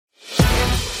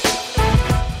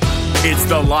It's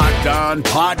the Locked On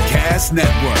Podcast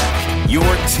Network, your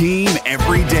team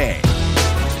every day.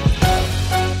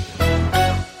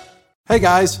 Hey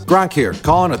guys, Gronk here,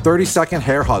 calling a 30-second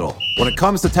hair huddle. When it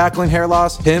comes to tackling hair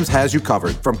loss, Hims has you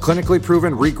covered. From clinically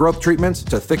proven regrowth treatments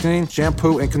to thickening,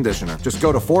 shampoo, and conditioner. Just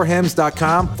go to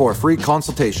 4hims.com for a free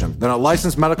consultation. Then a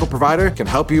licensed medical provider can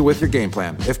help you with your game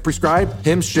plan. If prescribed,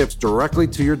 Hims ships directly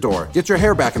to your door. Get your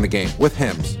hair back in the game with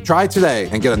Hims. Try today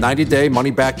and get a 90-day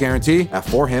money-back guarantee at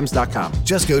 4hims.com.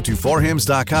 Just go to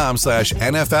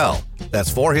 4hims.com/NFL.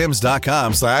 That's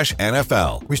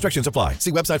 4hims.com/NFL. Restrictions apply.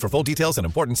 See website for full details and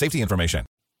important safety information.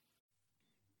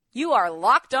 You are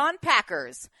Locked On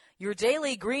Packers, your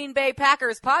daily Green Bay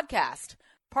Packers podcast,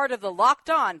 part of the Locked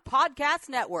On Podcast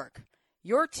Network,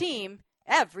 your team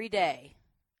every day.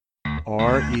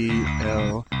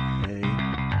 RELAX.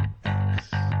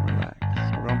 Relax.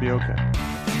 We're going to be okay.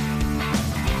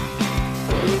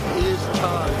 It is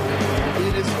time.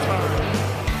 It is time.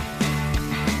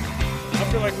 I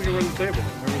feel like we can run the table.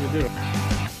 I really do.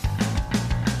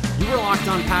 You are Locked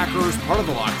On Packers, part of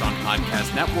the Locked On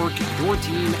Podcast Network, your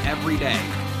team every day.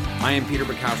 I am Peter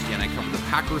Bukowski, and I cover the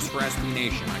Packers for SB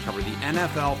Nation. I cover the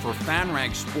NFL for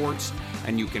FanRag Sports,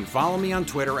 and you can follow me on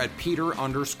Twitter at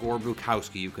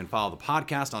Peter_Bukowski. You can follow the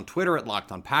podcast on Twitter at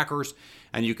Locked On Packers,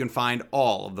 and you can find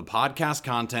all of the podcast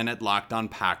content at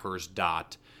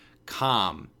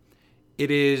LockedOnPackers.com.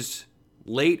 It is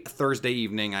late Thursday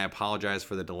evening. I apologize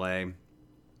for the delay.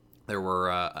 There were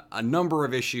a number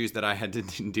of issues that I had to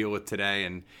deal with today,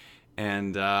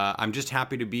 and I'm just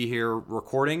happy to be here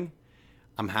recording.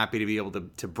 I'm happy to be able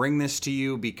to bring this to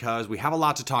you because we have a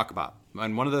lot to talk about.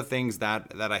 And one of the things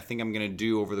that I think I'm going to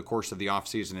do over the course of the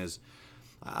offseason is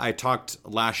I talked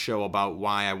last show about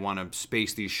why I want to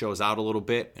space these shows out a little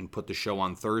bit and put the show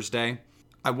on Thursday.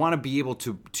 I want to be able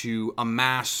to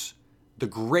amass the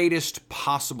greatest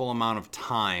possible amount of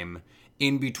time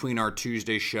in between our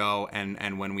Tuesday show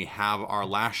and when we have our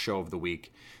last show of the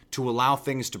week to allow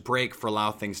things to break, for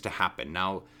allow things to happen.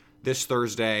 Now, this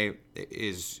Thursday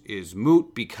is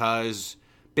moot because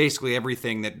basically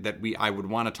everything that I would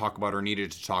want to talk about or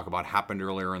needed to talk about happened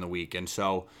earlier in the week. And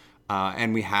so,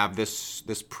 and we have this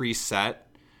preset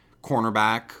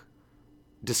cornerback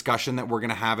discussion that we're going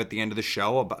to have at the end of the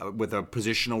show with a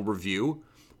positional review.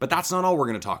 But that's not all we're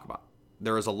going to talk about.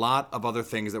 There is a lot of other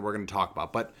things that we're going to talk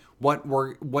about. But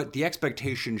what the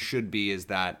expectation should be is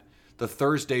that the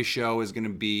Thursday show is going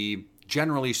to be,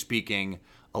 generally speaking,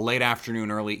 a late afternoon,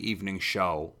 early evening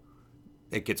show.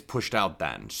 It gets pushed out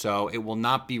then. So it will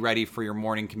not be ready for your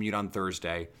morning commute on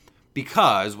Thursday,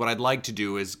 because what I'd like to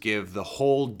do is give the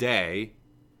whole day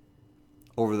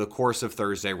over the course of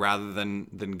Thursday, rather than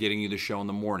getting you the show in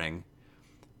the morning,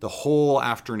 the whole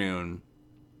afternoon,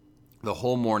 the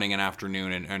whole morning and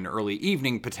afternoon and early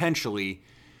evening potentially,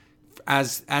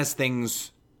 as things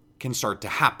can start to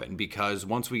happen. Because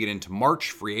once we get into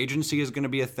March, free agency is going to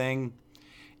be a thing.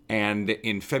 And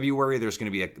in February, there's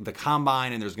going to be the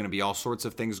combine, and there's going to be all sorts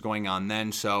of things going on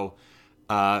then. So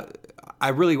I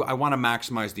want to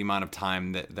maximize the amount of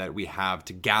time that we have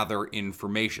to gather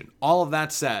information. All of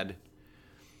that said,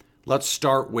 let's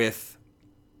start with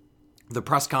the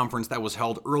press conference that was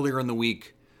held earlier in the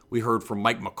week. We heard from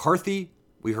Mike McCarthy,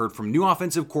 we heard from new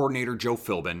offensive coordinator Joe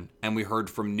Philbin, and we heard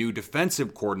from new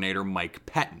defensive coordinator Mike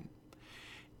Pettine.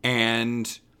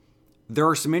 And there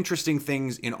are some interesting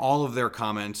things in all of their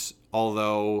comments,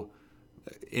 although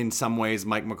in some ways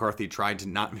Mike McCarthy tried to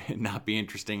not be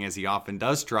interesting, as he often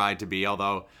does try to be,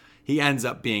 although he ends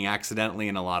up being accidentally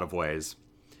in a lot of ways.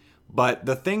 But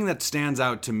the thing that stands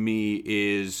out to me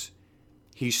is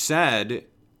he said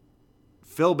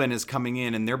Philbin is coming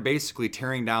in and they're basically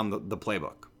tearing down the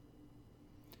playbook.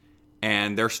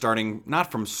 And they're starting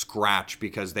not from scratch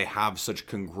because they have such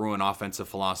congruent offensive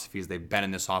philosophies. They've been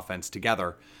in this offense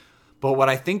together. But what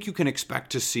I think you can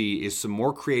expect to see is some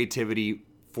more creativity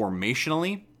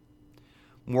formationally,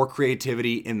 more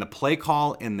creativity in the play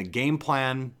call, in the game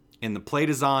plan, in the play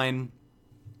design.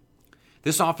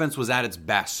 This offense was at its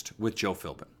best with Joe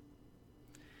Philbin.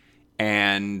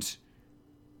 And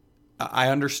I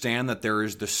understand that there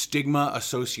is the stigma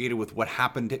associated with what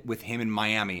happened with him in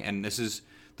Miami. And this is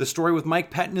the story with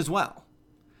Mike Pettine as well.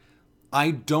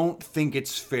 I don't think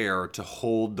it's fair to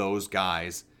hold those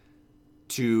guys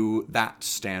to that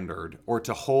standard, or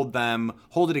to hold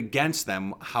it against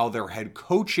them how their head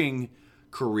coaching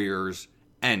careers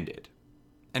ended.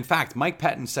 In fact, Mike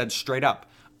Pettine said straight up,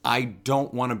 I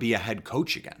don't want to be a head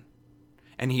coach again.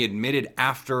 And he admitted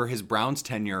after his Browns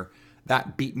tenure,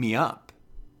 that beat me up.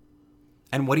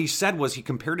 And what he said was he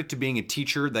compared it to being a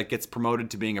teacher that gets promoted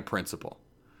to being a principal.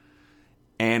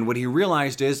 And what he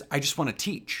realized is, I just want to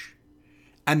teach.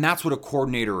 And that's what a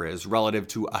coordinator is relative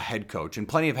to a head coach. And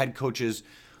plenty of head coaches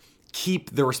keep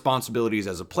the responsibilities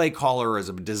as a play caller, as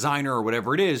a designer, or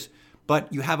whatever it is,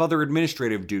 but you have other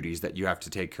administrative duties that you have to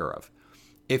take care of.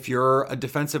 If you're a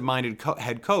defensive-minded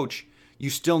head coach, you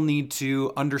still need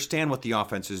to understand what the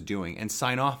offense is doing and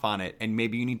sign off on it, and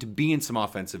maybe you need to be in some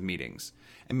offensive meetings,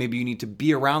 and maybe you need to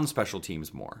be around special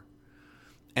teams more.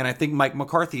 And I think Mike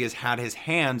McCarthy has had his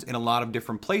hands in a lot of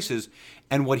different places,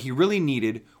 and what he really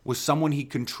needed was someone he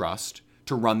can trust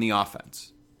to run the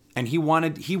offense. And he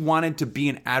wanted to be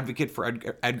an advocate for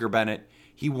Edgar Bennett.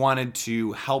 He wanted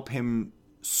to help him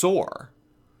soar.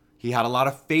 He had a lot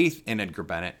of faith in Edgar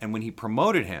Bennett, and when he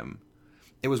promoted him,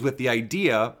 it was with the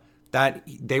idea that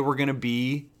they were going to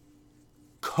be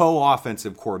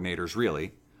co-offensive coordinators,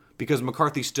 really, because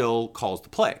McCarthy still calls the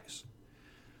plays.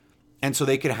 And so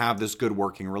they could have this good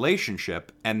working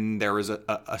relationship, and there is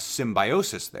a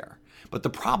symbiosis there. But the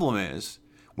problem is,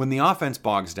 when the offense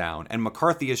bogs down and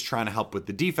McCarthy is trying to help with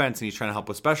the defense and he's trying to help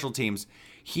with special teams,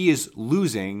 he is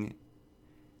losing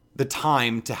the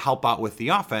time to help out with the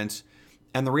offense.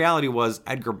 And the reality was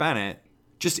Edgar Bennett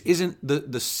just isn't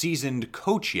the seasoned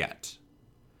coach yet.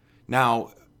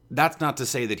 Now, that's not to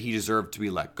say that he deserved to be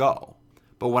let go.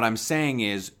 But what I'm saying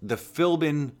is the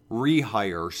Philbin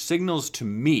rehire signals to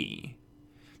me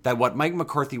that what Mike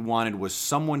McCarthy wanted was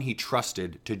someone he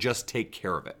trusted to just take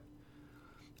care of it.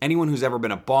 Anyone who's ever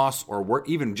been a boss or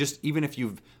even if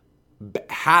you've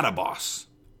had a boss,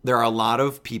 there are a lot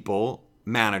of people,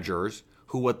 managers,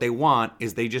 who what they want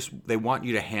is they want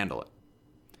you to handle it.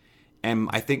 And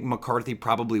I think McCarthy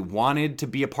probably wanted to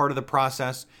be a part of the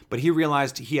process, but he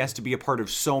realized he has to be a part of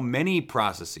so many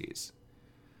processes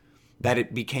that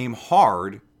it became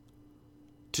hard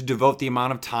to devote the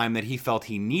amount of time that he felt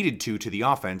he needed to the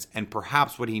offense, and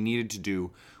perhaps what he needed to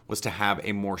do was to have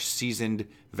a more seasoned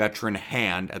veteran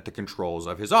hand at the controls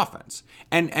of his offense.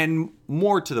 And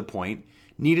more to the point,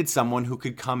 needed someone who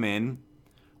could come in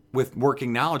with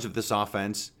working knowledge of this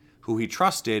offense, who he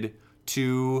trusted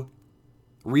to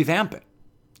revamp it,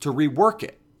 to rework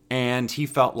it. And he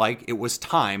felt like it was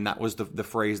time, that was the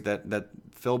phrase that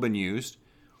Philbin used,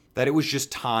 that it was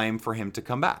just time for him to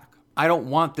come back. I don't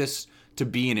want this to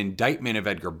be an indictment of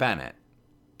Edgar Bennett,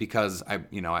 because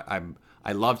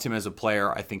I loved him as a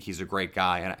player. I think he's a great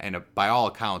guy. And by all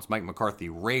accounts, Mike McCarthy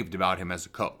raved about him as a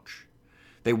coach.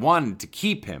 They wanted to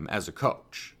keep him as a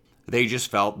coach. They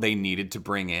just felt they needed to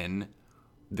bring in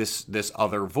this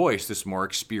other voice, this more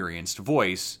experienced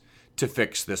voice to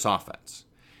fix this offense.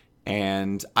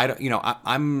 And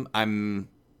I'm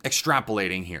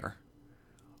extrapolating here.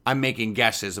 I'm making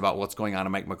guesses about what's going on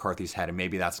in Mike McCarthy's head, and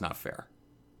maybe that's not fair.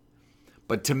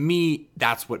 But to me,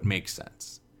 that's what makes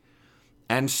sense.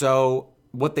 And so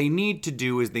what they need to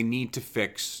do is they need to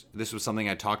fix, this was something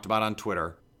I talked about on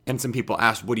Twitter, and some people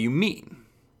asked, what do you mean?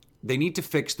 They need to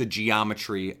fix the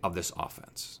geometry of this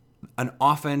offense. An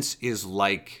offense is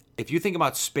like, if you think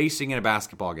about spacing in a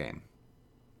basketball game,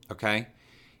 okay?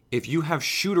 If you have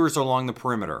shooters along the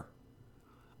perimeter,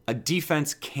 a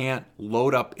defense can't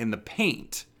load up in the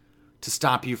paint to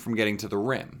stop you from getting to the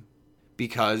rim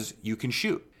because you can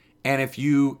shoot. And if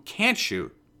you can't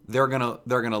shoot, they're gonna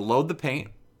load the paint.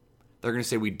 They're gonna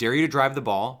say, we dare you to drive the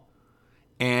ball.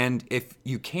 And if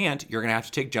you can't, you're gonna have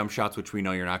to take jump shots, which we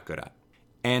know you're not good at.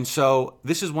 And so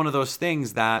this is one of those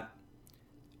things that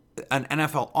an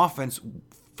NFL offense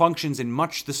functions in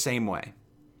much the same way.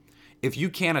 If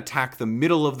you can't attack the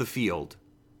middle of the field,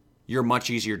 you're much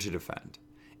easier to defend.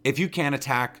 If you can't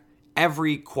attack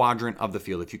every quadrant of the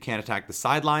field, if you can't attack the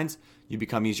sidelines, you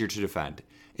become easier to defend.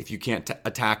 If you can't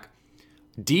attack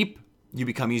deep, you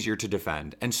become easier to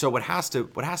defend. And so what has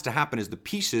to happen is the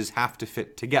pieces have to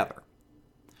fit together.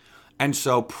 And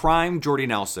so prime Jordy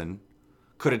Nelson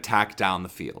could attack down the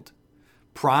field.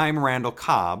 Prime Randall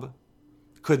Cobb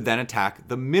could then attack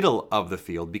the middle of the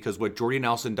field, because what Jordy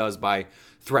Nelson does by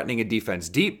threatening a defense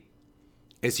deep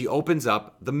is he opens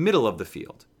up the middle of the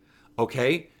field.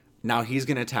 Okay, now he's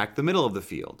going to attack the middle of the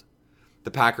field.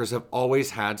 The Packers have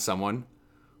always had someone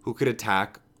who could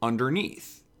attack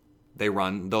underneath. They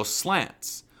run those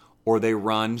slants, or they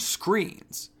run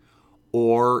screens,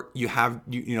 or they had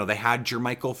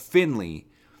Jermichael Finley,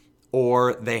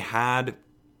 or they had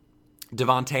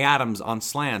Devontae Adams on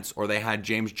slants, or they had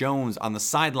James Jones on the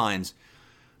sidelines.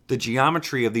 The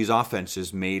geometry of these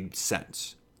offenses made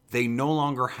sense. They no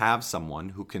longer have someone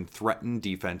who can threaten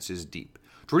defenses deep.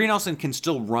 Jordy Nelson can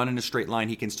still run in a straight line.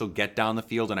 He can still get down the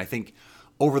field, and I think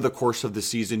over the course of the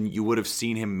season, you would have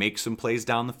seen him make some plays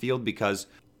down the field because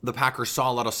the Packers saw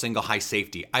a lot of single high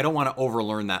safety. I don't want to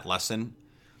overlearn that lesson,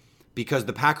 because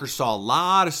the Packers saw a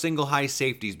lot of single high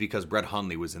safeties because Brett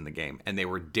Hundley was in the game, and they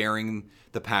were daring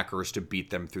the Packers to beat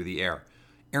them through the air.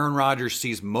 Aaron Rodgers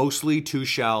sees mostly two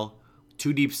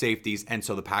deep safeties, and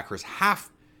so the Packers have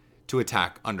to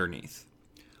attack underneath.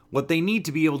 What they need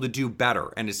to be able to do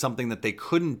better, and is something that they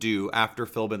couldn't do after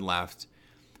Philbin left,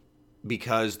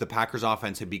 because the Packers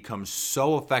offense had become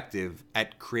so effective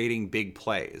at creating big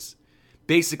plays.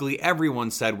 Basically,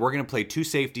 everyone said, we're going to play two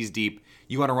safeties deep.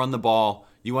 You want to run the ball.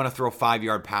 You want to throw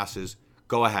 5-yard passes.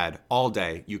 Go ahead. All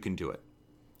day, you can do it.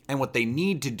 And what they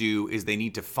need to do is they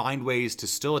need to find ways to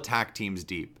still attack teams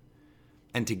deep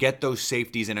and to get those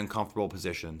safeties in uncomfortable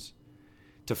positions,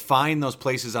 to find those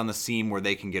places on the seam where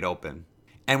they can get open.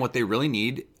 And what they really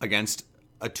need against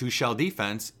a two-shell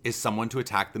defense is someone to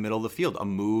attack the middle of the field, a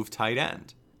move tight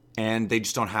end. And they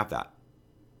just don't have that.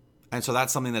 And so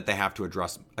that's something that they have to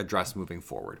address moving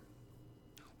forward.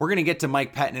 We're going to get to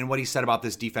Mike Pettine and what he said about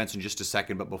this defense in just a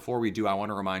second. But before we do, I want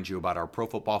to remind you about our Pro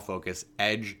Football Focus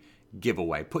Edge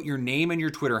giveaway. Put your name and your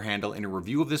Twitter handle in a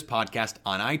review of this podcast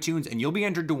on iTunes, and you'll be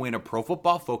entered to win a Pro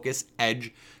Football Focus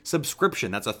Edge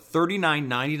subscription. That's a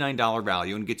 $39.99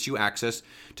 value and gets you access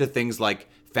to things like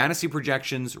fantasy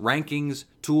projections, rankings,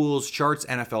 tools, charts,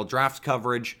 NFL draft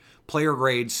coverage, player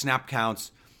grades, snap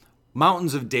counts,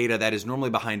 mountains of data that is normally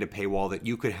behind a paywall that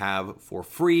you could have for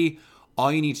free.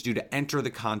 All you need to do to enter the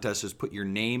contest is put your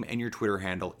name and your Twitter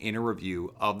handle in a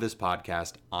review of this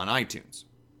podcast on iTunes.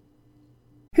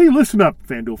 Hey, listen up,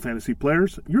 FanDuel fantasy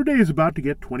players. Your day is about to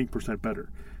get 20% better.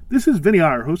 This is Vinny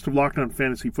Iyer, host of Locked On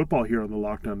Fantasy Football here on the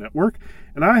Locked On Network,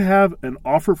 and I have an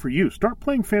offer for you. Start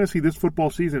playing fantasy this football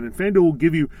season, and FanDuel will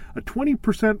give you a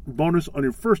 20% bonus on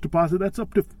your first deposit. That's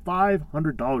up to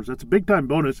 $500. That's a big-time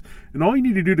bonus, and all you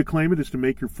need to do to claim it is to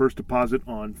make your first deposit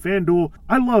on FanDuel.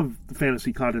 I love the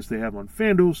fantasy contests they have on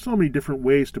FanDuel. So many different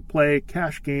ways to play,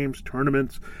 cash games,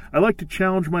 tournaments. I like to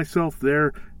challenge myself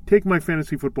there. Take my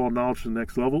fantasy football knowledge to the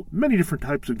next level. Many different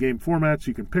types of game formats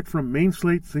you can pick from: main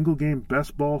slate, single game,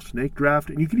 best ball, snake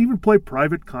draft, and you can even play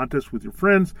private contests with your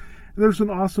friends. And there's an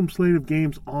awesome slate of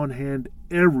games on hand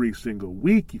every single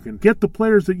week. You can get the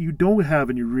players that you don't have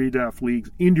in your redraft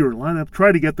leagues into your lineup.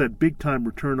 Try to get that big-time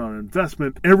return on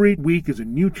investment. Every week is a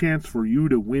new chance for you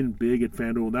to win big at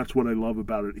FanDuel, and that's what I love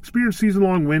about it. Experience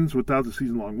season-long wins without the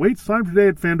season-long waits. Sign up today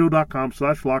at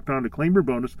FanDuel.com/LockedOn to claim your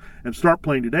bonus and start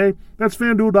playing today. That's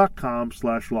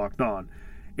FanDuel.com/LockedOn.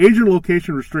 Age and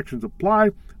location restrictions apply.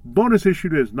 Bonus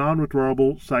issued as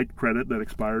non-withdrawable site credit that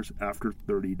expires after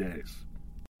 30 days.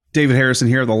 David Harrison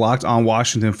here, the Locked On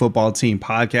Washington Football Team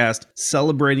podcast,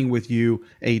 celebrating with you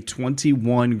a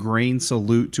 21 grain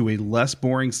salute to a less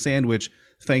boring sandwich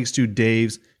thanks to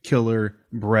Dave's Killer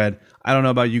Bread. I don't know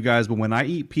about you guys, but when I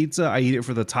eat pizza, I eat it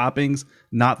for the toppings,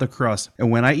 not the crust.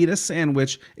 And when I eat a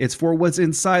sandwich, it's for what's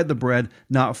inside the bread,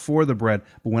 not for the bread.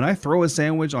 But when I throw a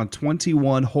sandwich on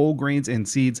 21 whole grains and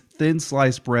seeds, thin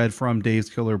sliced bread from Dave's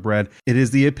Killer Bread, it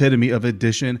is the epitome of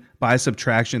addition by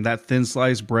subtraction. That thin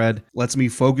sliced bread lets me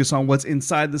focus on what's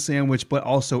inside the sandwich, but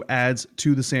also adds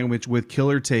to the sandwich with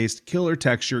killer taste, killer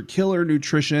texture, killer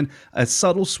nutrition, a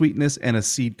subtle sweetness, and a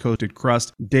seed-coated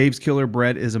crust. Dave's Killer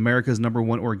Bread is America's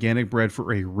 #1 organic bread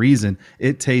for a reason.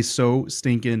 It tastes so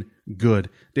stinking good.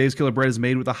 Dave's Killer Bread is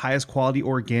made with the highest quality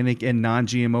organic and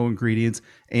non-GMO ingredients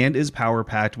and is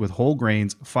power-packed with whole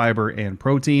grains, fiber, and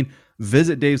protein.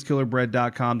 Visit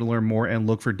daveskillerbread.com to learn more and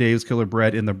look for Dave's Killer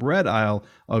Bread in the bread aisle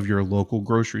of your local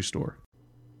grocery store.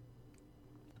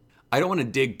 I don't want to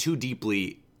dig too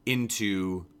deeply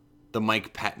into the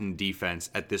Mike Pettine defense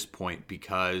at this point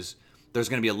because there's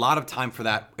going to be a lot of time for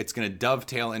that. It's going to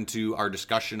dovetail into our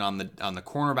discussion on the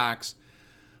cornerbacks.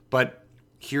 But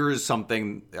here's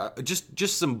something,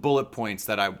 just some bullet points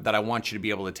that I want you to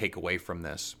be able to take away from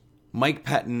this. Mike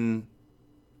Pettine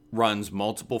runs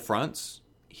multiple fronts.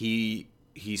 He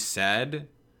said,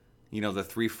 the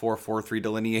 3-4-4-3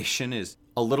 delineation is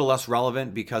a little less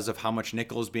relevant because of how much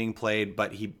nickel is being played,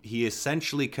 but he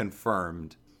essentially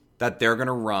confirmed that they're going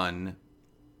to run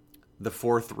the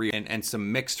 4-3 and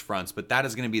some mixed fronts, but that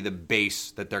is going to be the base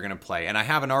that they're going to play. And I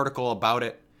have an article about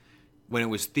it when it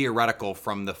was theoretical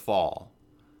from the fall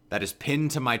that is pinned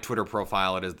to my Twitter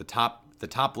profile. It is the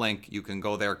top link. You can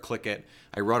go there, click it.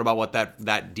 I wrote about what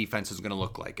that defense is going to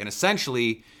look like. And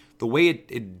essentially, the way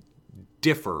it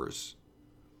differs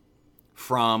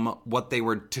from what they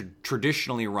were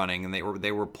traditionally running, and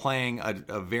they were playing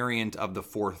a variant of the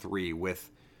 4-3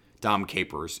 with Dom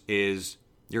Capers, is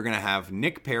you're going to have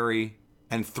Nick Perry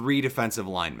and 3 defensive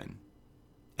linemen.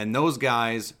 And those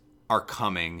guys are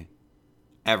coming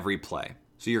every play.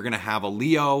 So you're going to have a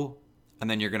Leo, and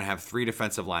then you're going to have 3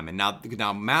 defensive linemen.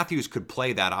 Now Matthews could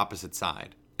play that opposite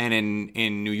side. And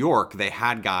in New York, they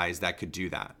had guys that could do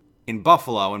that. In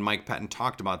Buffalo, and Mike Pettine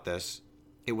talked about this,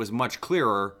 it was much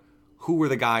clearer who were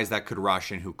the guys that could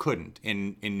rush and who couldn't.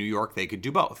 In New York, they could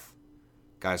do both.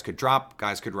 Guys could drop,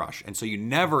 guys could rush. And so you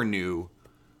never knew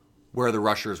where the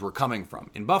rushers were coming from.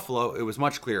 In Buffalo, it was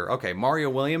much clearer. Okay, Mario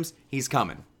Williams, he's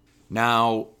coming.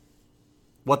 Now,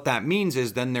 what that means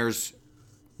is then there's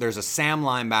a Sam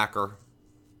linebacker.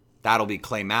 That'll be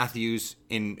Clay Matthews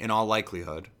in all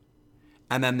likelihood.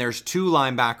 And then there's two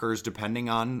linebackers, depending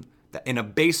on, in a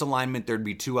base alignment, there'd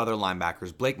be two other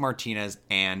linebackers, Blake Martinez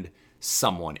and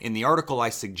someone. In the article, I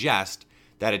suggest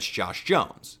that it's Josh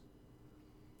Jones.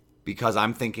 Because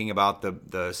I'm thinking about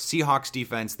the Seahawks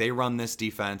defense. They run this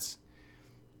defense.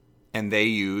 And they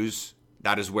use,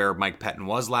 that is where Mike Pettine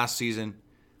was last season.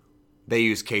 They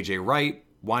use KJ Wright.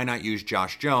 Why not use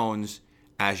Josh Jones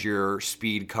as your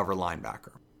speed cover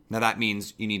linebacker? Now that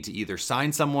means you need to either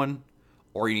sign someone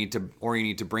or you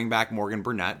need to bring back Morgan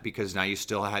Burnett because now you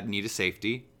still need a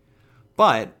safety.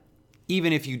 But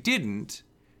even if you didn't,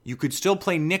 you could still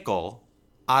play nickel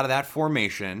out of that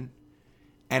formation,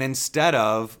 and instead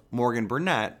of Morgan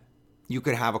Burnett, you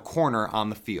could have a corner on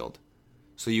the field.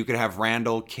 So you could have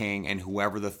Randall, King, and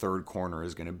whoever the third corner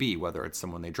is going to be, whether it's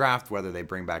someone they draft, whether they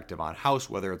bring back Devon House,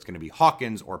 whether it's going to be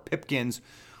Hawkins or Pipkins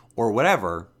or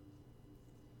whatever.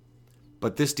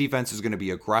 But this defense is going to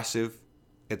be aggressive.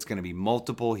 It's going to be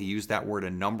multiple. He used that word a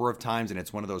number of times, and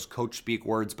it's one of those coach speak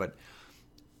words, but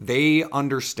they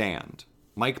understand.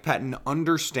 Mike Pettine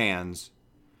understands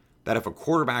that if a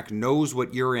quarterback knows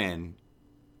what you're in,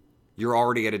 you're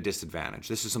already at a disadvantage.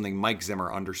 This is something Mike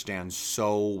Zimmer understands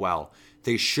so well.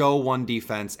 They show one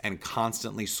defense and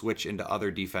constantly switch into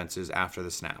other defenses after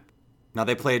the snap. Now,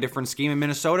 they play a different scheme in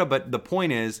Minnesota, but the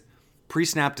point is,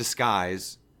 pre-snap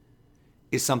disguise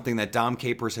is something that Dom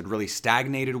Capers had really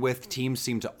stagnated with. Teams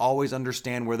seemed to always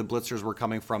understand where the blitzers were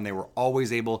coming from. They were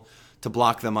always able to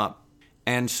block them up.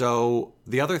 And so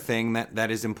the other thing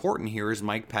that is important here is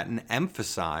Mike Pettine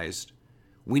emphasized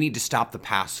we need to stop the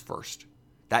pass first.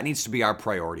 That needs to be our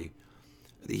priority.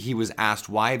 He was asked,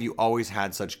 why have you always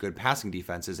had such good passing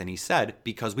defenses? And he said,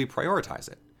 because we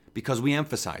prioritize it, because we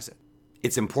emphasize it.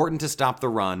 It's important to stop the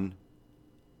run,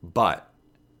 but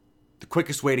the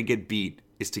quickest way to get beat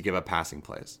is to give up passing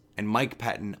plays. And Mike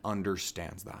Pettine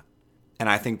understands that. And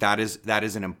I think that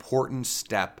is an important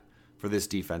step for this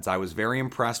defense. I was very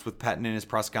impressed with Pettine in his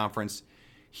press conference.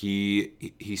 He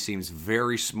seems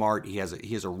very smart. He has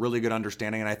a really good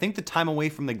understanding. And I think the time away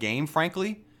from the game,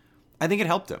 frankly, I think it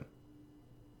helped him.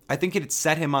 I think it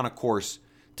set him on a course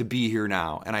to be here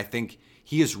now. And I think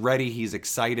he is ready. He's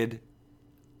excited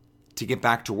to get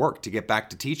back to work, to get back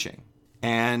to teaching.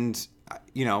 And,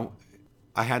 you know,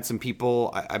 I had some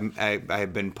people, I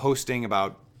have been posting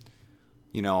about,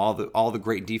 you know, all the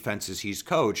great defenses he's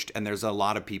coached. And there's a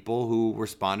lot of people who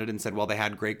responded and said, well, they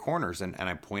had great corners. And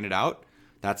I pointed out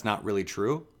that's not really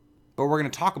true. But we're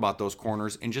going to talk about those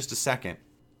corners in just a second.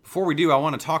 Before we do, I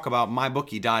want to talk about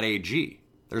mybookie.ag.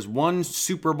 There's one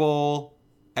Super Bowl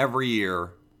every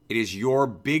year. It is your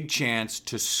big chance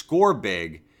to score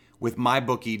big with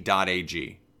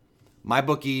mybookie.ag.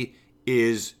 MyBookie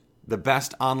is the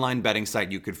best online betting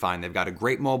site you could find. They've got a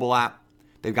great mobile app.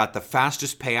 They've got the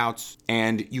fastest payouts,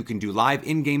 and you can do live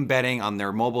in-game betting on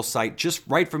their mobile site just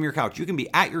right from your couch. You can be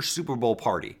at your Super Bowl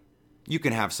party. You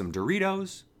can have some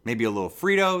Doritos, maybe a little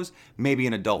Fritos, maybe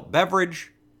an adult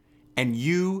beverage, and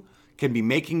you can be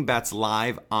making bets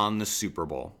live on the Super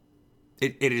Bowl.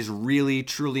 It is really,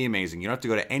 truly amazing. You don't have to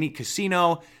go to any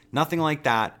casino, nothing like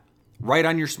that. Right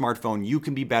on your smartphone, you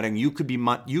can be betting, you could be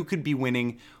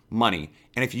winning money.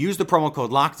 And if you use the promo code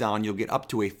LOCKDOWN, you'll get up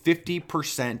to a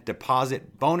 50%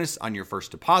 deposit bonus on your first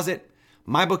deposit.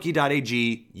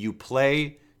 MyBookie.ag, you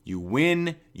play, you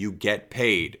win, you get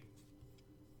paid.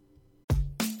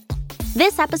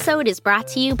 This episode is brought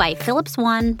to you by Philips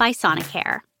One by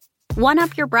Sonicare. One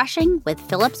up your brushing with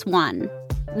Philips One.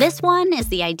 This one is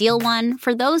the ideal one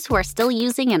for those who are still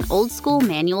using an old-school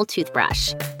manual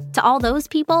toothbrush. To all those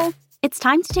people, it's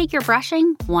time to take your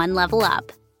brushing one level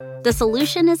up. The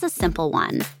solution is a simple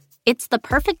one. It's the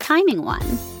perfect timing one.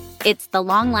 It's the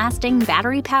long-lasting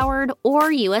battery-powered or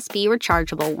USB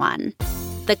rechargeable one.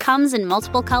 The comes in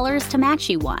multiple colors to match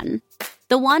you one.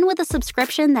 The one with a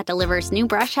subscription that delivers new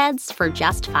brush heads for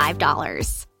just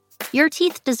 $5. Your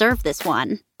teeth deserve this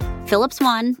one. Philips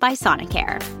One by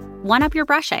Sonicare. One up your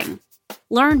brushing.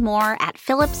 Learn more at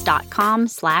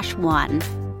philips.com/one.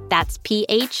 That's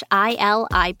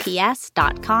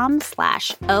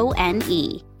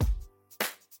philips.com/ONE.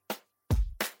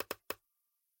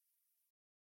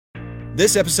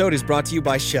 This episode is brought to you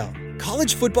by Shell.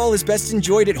 College football is best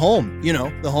enjoyed at home. You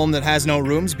know, the home that has no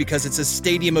rooms because it's a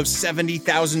stadium of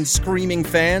 70,000 screaming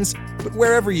fans. But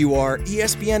wherever you are,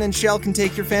 ESPN and Shell can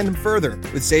take your fandom further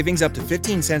with savings up to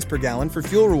 15 cents per gallon for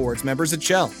fuel rewards members at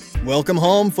Shell. Welcome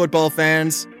home, football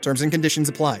fans. Terms and conditions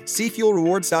apply. See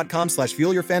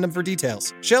fuelrewards.com/fuelyourfandom for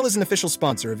details. Shell is an official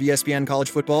sponsor of ESPN College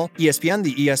Football. ESPN,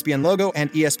 the ESPN logo,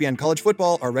 and ESPN College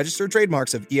Football are registered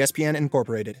trademarks of ESPN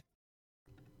Incorporated.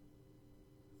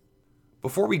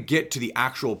 Before we get to the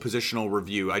actual positional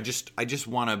review, I just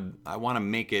want to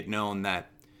make it known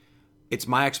that it's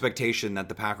my expectation that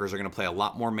the Packers are going to play a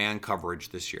lot more man coverage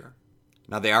this year.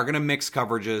 Now, they are going to mix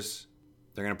coverages.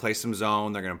 They're going to play some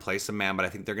zone. They're going to play some man, but I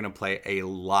think they're going to play a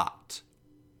lot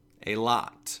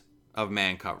of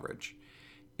man coverage.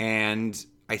 And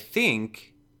I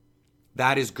think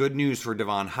that is good news for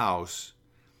Devon House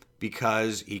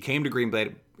because he came to Green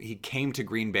Bay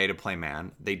to play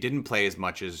man. They didn't play as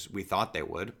much as we thought they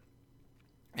would.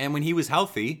 And when he was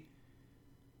healthy,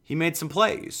 he made some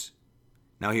plays.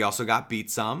 Now, he also got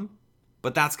beat some,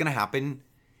 but that's going to happen.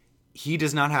 He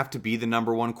does not have to be the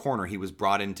number one corner. He was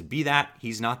brought in to be that.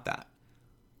 He's not that.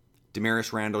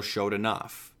 Demarius Randall showed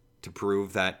enough to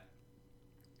prove that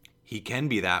he can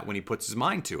be that when he puts his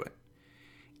mind to it.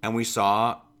 And we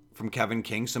saw from Kevin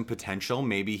King some potential.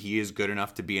 Maybe he is good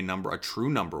enough to be a true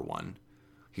number one.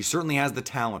 He certainly has the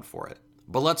talent for it.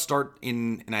 But let's start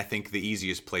in I think, the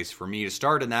easiest place for me to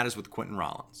start, and that is with Quentin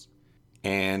Rollins.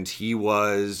 And he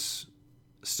was,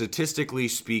 statistically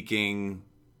speaking,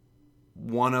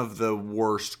 one of the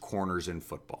worst corners in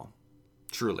football.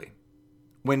 Truly.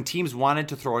 When teams wanted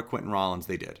to throw at Quentin Rollins,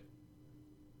 they did.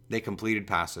 They completed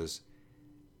passes,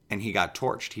 and he got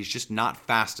torched. He's just not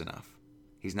fast enough.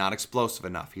 He's not explosive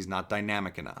enough. He's not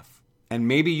dynamic enough. And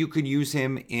maybe you could use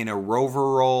him in a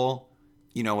rover role,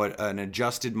 an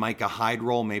adjusted Micah Hyde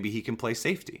role. Maybe he can play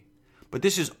safety. But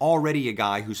this is already a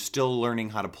guy who's still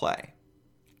learning how to play.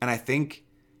 And I think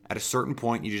at a certain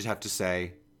point, you just have to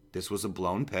say, this was a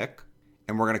blown pick,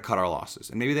 and we're going to cut our losses.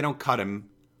 And maybe they don't cut him,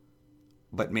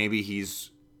 but maybe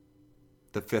he's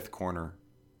the fifth corner,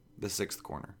 the sixth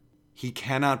corner. He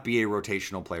cannot be a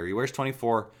rotational player. He wears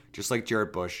 24, just like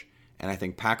Jarrett Bush. And I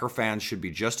think Packer fans should be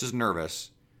just as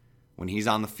nervous when he's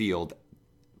on the field,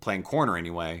 playing corner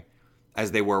anyway,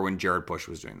 as they were when Jarrett Bush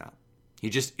was doing that. He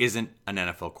just isn't an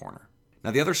NFL corner.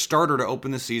 Now, the other starter to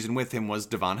open the season with him was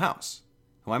Devon House,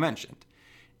 who I mentioned.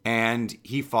 And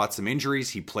he fought some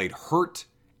injuries. He played hurt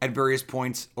at various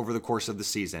points over the course of the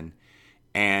season.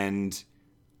 And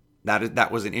that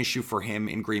was an issue for him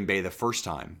in Green Bay the first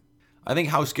time. I think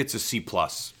House gets a C+.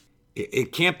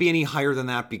 It can't be any higher than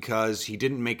that because he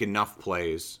didn't make enough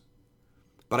plays.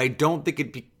 But I don't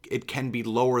think it can be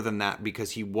lower than that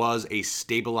because he was a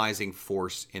stabilizing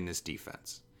force in this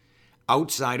defense.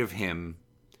 Outside of him,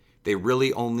 they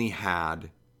really only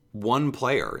had one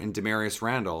player in Demarius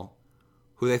Randall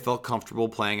who they felt comfortable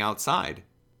playing outside,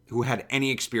 who had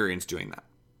any experience doing that.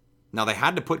 Now, they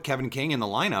had to put Kevin King in the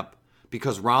lineup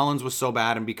because Rollins was so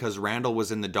bad and because Randall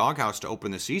was in the doghouse to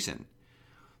open the season.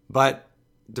 But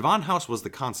Devon House was the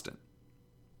constant.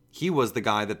 He was the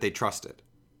guy that they trusted.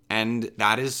 And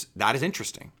that is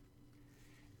interesting.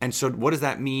 And so what does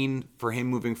that mean for him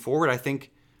moving forward? I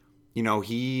think,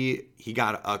 he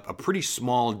got a pretty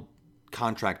small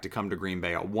contract to come to Green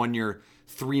Bay, a 1-year,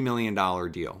 $3 million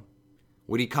deal.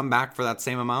 Would he come back for that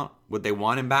same amount? Would they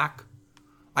want him back?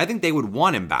 I think they would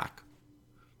want him back,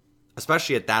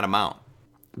 especially at that amount,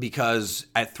 because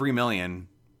at $3 million,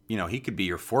 he could be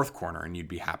your fourth corner and you'd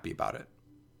be happy about it.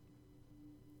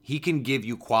 He can give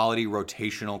you quality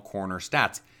rotational corner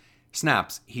snaps.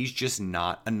 He's just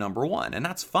not a number one, and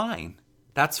that's fine.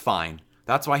 That's fine.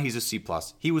 That's why he's a C+.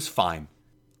 He was fine.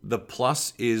 The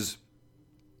plus is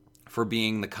for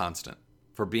being the constant,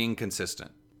 for being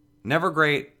consistent. Never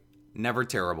great, never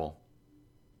terrible.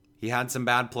 He had some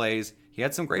bad plays. He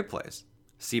had some great plays.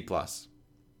 C+.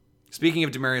 Speaking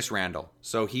of Demarius Randall,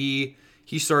 so he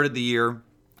started the year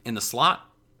in the slot,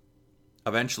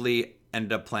 eventually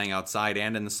ended up playing outside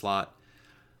and in the slot.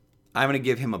 I'm going to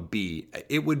give him a B.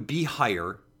 It would be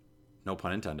higher, no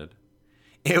pun intended.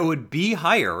 It would be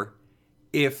higher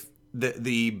if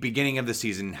the beginning of the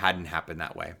season hadn't happened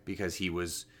that way, because he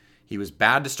was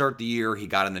bad to start the year. He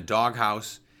got in the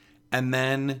doghouse, and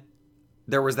then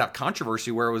there was that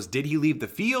controversy where it was, did he leave the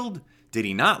field? Did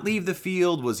he not leave the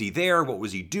field? Was he there? What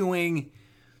was he doing?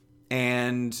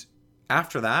 And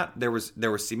after that, there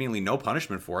was seemingly no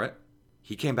punishment for it.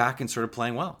 He came back and started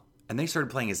playing well, and they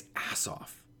started playing his ass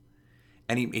off.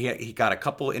 And he got a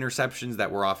couple interceptions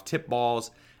that were off tip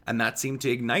balls, and that seemed to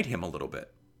ignite him a little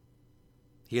bit.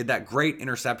 He had that great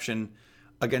interception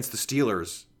against the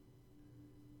Steelers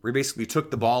where he basically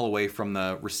took the ball away from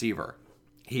the receiver.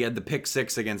 He had the pick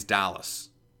 6 against Dallas.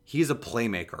 He's a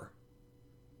playmaker.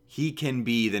 He can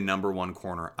be the number one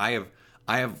corner. I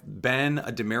have been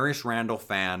a Demarius Randall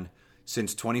fan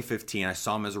since 2015. I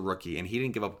saw him as a rookie, and he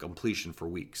didn't give up completion for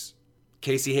weeks.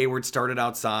 Casey Hayward started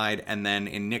outside, and then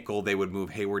in nickel, they would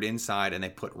move Hayward inside, and they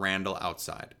put Randall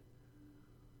outside.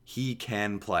 He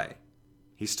can play.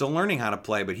 He's still learning how to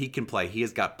play, but he can play. He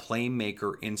has got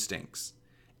playmaker instincts.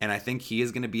 And I think he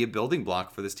is going to be a building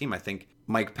block for this team. I think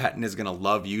Mike Pettine is going to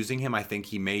love using him. I think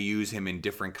he may use him in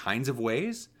different kinds of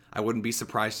ways. I wouldn't be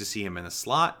surprised to see him in the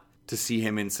slot, to see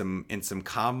him in some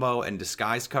combo and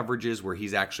disguise coverages where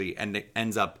he's actually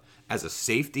ends up as a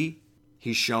safety.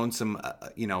 He's shown some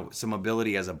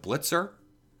ability as a blitzer.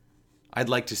 I'd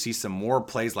like to see some more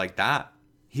plays like that.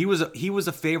 He was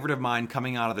a favorite of mine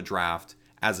coming out of the draft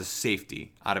as a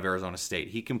safety out of Arizona State.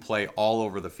 He can play all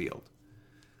over the field.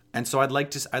 And so I'd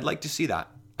like to see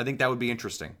that. I think that would be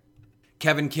interesting.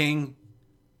 Kevin King,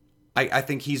 I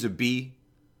think he's a B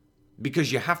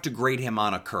because you have to grade him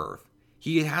on a curve.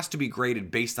 He has to be graded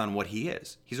based on what he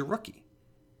is. He's a rookie.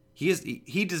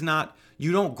 He does not,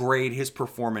 you don't grade his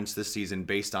performance this season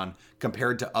based on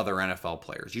compared to other NFL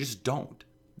players. You just don't.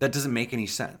 That doesn't make any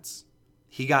sense.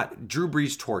 Drew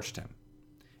Brees torched him.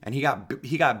 And he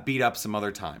got beat up some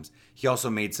other times. He also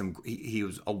made he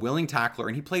was a willing tackler,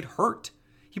 and he played hurt.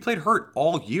 He played hurt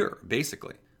all year,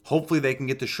 basically. Hopefully they can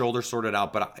get the shoulder sorted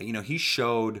out. But, he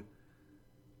showed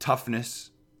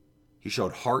toughness. He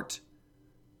showed heart.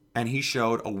 And he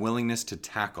showed a willingness to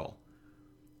tackle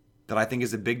that I think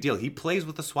is a big deal. He plays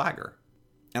with a swagger.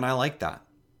 And I like that.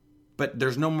 But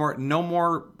there's no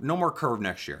more curve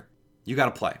next year. You got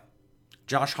to play.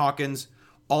 Josh Hawkins,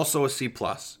 also a C+.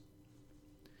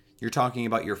 You're talking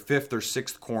about your 5th or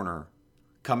 6th corner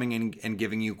coming in and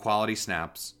giving you quality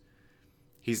snaps.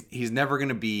 He's never going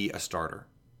to be a starter.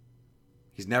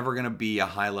 He's never going to be a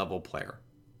high-level player.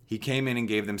 He came in and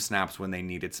gave them snaps when they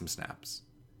needed some snaps.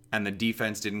 And the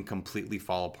defense didn't completely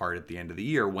fall apart at the end of the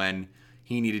year when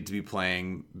he needed to be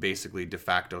playing basically de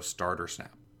facto starter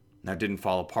snap. Now, it didn't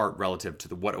fall apart relative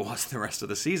to what it was the rest of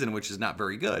the season, which is not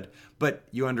very good, but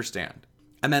you understand.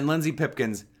 And then Lindsey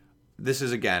Pipkins, this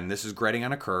is grading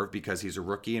on a curve because he's a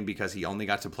rookie and because he only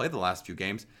got to play the last few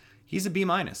games. He's a B-.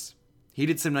 He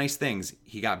did some nice things.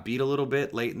 He got beat a little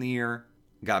bit late in the year,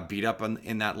 got beat up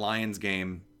in that Lions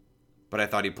game, but I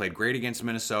thought he played great against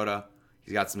Minnesota.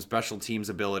 He's got some special teams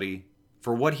ability.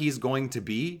 For what he's going to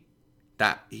be,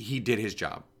 that he did his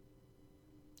job.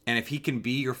 And if he can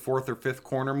be your 4th or 5th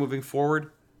corner moving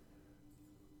forward,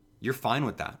 you're fine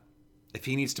with that. If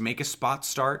he needs to make a spot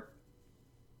start,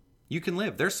 you can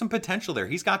live. There's some potential there.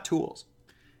 He's got tools.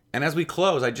 And as we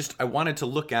close, I wanted to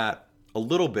look at a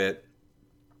little bit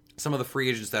some of the free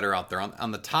agents that are out there.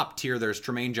 On the top tier, there's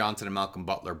Tremaine Johnson and Malcolm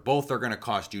Butler. Both are going to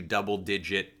cost you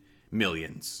double-digit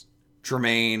millions.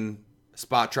 Tremaine,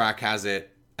 Spot Track has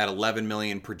it at $11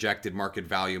 million projected market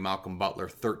value. Malcolm Butler,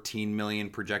 $13 million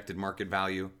projected market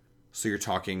value. So you're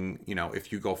talking,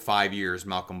 if you go 5 years,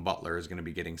 Malcolm Butler is going to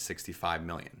be getting $65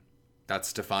 million.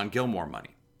 That's Stephon Gilmore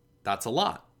money. That's a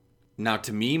lot. Now,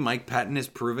 to me, Mike Pettine has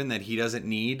proven that he doesn't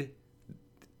need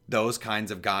those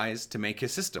kinds of guys to make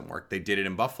his system work. They did it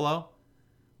in Buffalo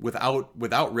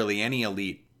without really any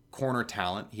elite corner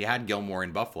talent. He had Gilmore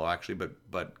in Buffalo, actually,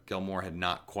 but Gilmore had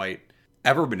not quite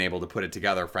ever been able to put it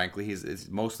together, frankly. It's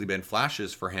mostly been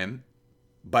flashes for him.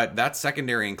 But that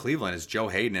secondary in Cleveland is Joe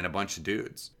Hayden and a bunch of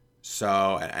dudes.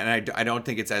 So, and I don't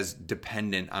think it's as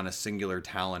dependent on a singular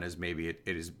talent as maybe it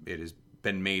has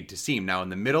been made to seem. Now, in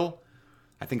the middle,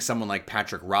 I think someone like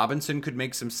Patrick Robinson could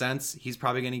make some sense. He's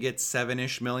probably going to get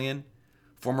 $7-ish million.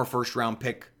 Former first-round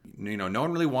pick. No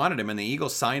one really wanted him, and the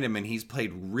Eagles signed him, and he's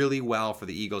played really well for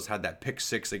the Eagles. Had that pick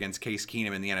 6 against Case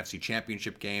Keenum in the NFC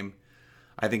Championship game.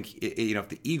 I think, if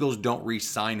the Eagles don't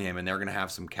re-sign him and they're going to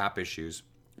have some cap issues,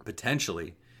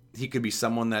 potentially, he could be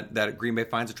someone that Green Bay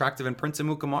finds attractive in Prince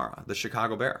Amukamara, the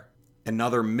Chicago Bear.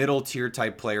 Another middle-tier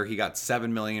type player. He got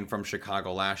 $7 million from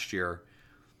Chicago last year.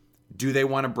 Do they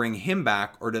want to bring him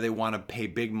back, or do they want to pay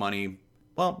big money?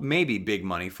 Well, maybe big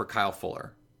money for Kyle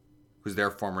Fuller, who's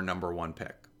their former number 1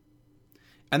 pick.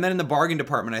 And then in the bargain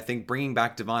department, I think bringing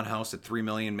back Devon House at $3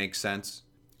 million makes sense.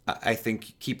 I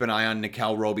think keep an eye on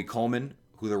Nickel Roby-Coleman,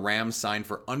 who the Rams signed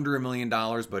for under $1 million,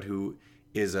 but who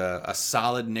is a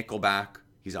solid nickelback.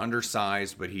 He's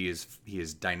undersized, but he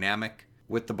is dynamic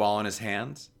with the ball in his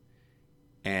hands,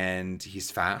 and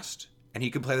he's fast, and he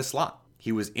can play the slot.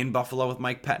 He was in Buffalo with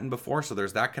Mike Pettine before, so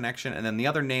there's that connection. And then the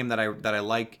other name that I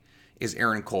like is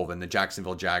Aaron Colvin, the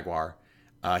Jacksonville Jaguar.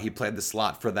 He played the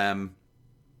slot for them,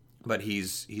 but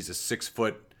he's a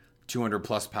 6'2"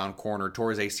 200-plus pound corner,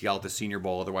 tore his ACL at the Senior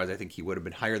Bowl. Otherwise, I think he would have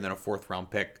been higher than a fourth-round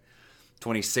pick.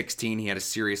 2016, he had a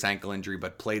serious ankle injury,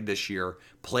 but played this year,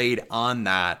 played on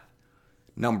that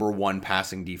number one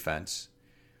passing defense.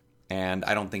 And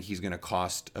I don't think he's going to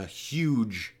cost a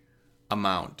huge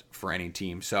amount for any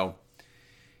team. So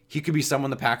he could be someone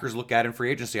the Packers look at in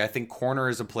free agency. I think corner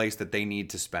is a place that they need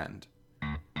to spend.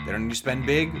 They don't need to spend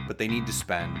big, but they need to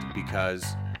spend because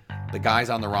the guys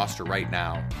on the roster right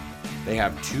now, they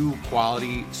have two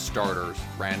quality starters,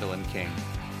 Randall and King.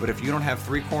 But if you don't have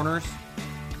three corners,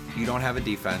 you don't have a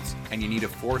defense, and you need a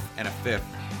fourth and a fifth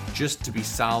just to be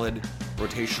solid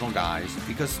rotational guys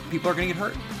because people are going to get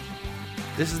hurt.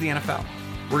 This is the NFL.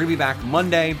 We're going to be back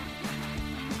Monday.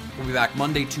 We'll be back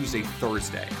Monday, Tuesday,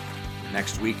 Thursday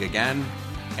next week again.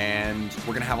 And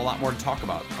we're going to have a lot more to talk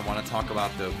about. I want to talk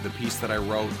about the piece that I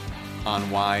wrote on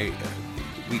why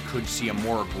we could see a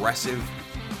more aggressive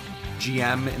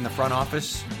GM in the front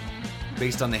office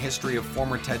based on the history of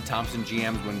former Ted Thompson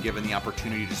GMs when given the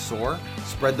opportunity to soar,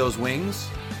 spread those wings.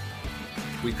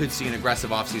 We could see an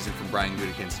aggressive offseason from Brian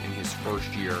Gutekunst in his first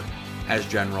year as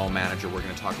general manager. We're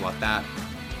going to talk about that.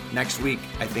 Next week,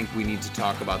 I think we need to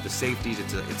talk about the safeties.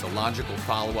 It's a logical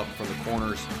follow-up for the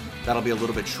corners. That'll be a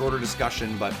little bit shorter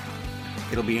discussion, but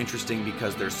it'll be interesting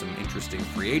because there's some interesting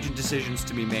free agent decisions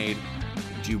to be made.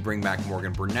 Do you bring back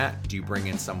Morgan Burnett? Do you bring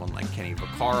in someone like Kenny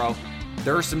Vaccaro?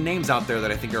 There are some names out there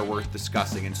that I think are worth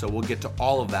discussing, and so we'll get to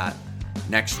all of that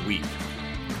next week.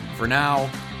 For now,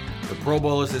 the Pro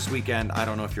Bowl is this weekend. I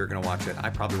don't know if you're going to watch it. I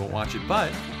probably won't watch it,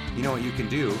 but you know what you can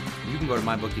do? You can go to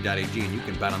mybookie.ag and you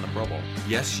can bet on the Pro Bowl.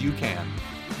 Yes, you can.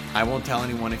 I won't tell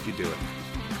anyone if you do it.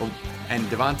 And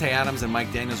Devontae Adams and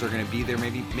Mike Daniels are going to be there.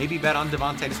 Maybe bet on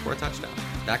Devontae to score a touchdown.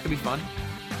 That could be fun.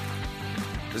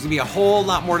 There's going to be a whole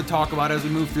lot more to talk about as we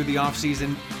move through the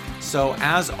offseason. So,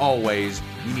 as always,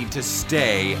 you need to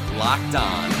stay locked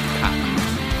on Packers.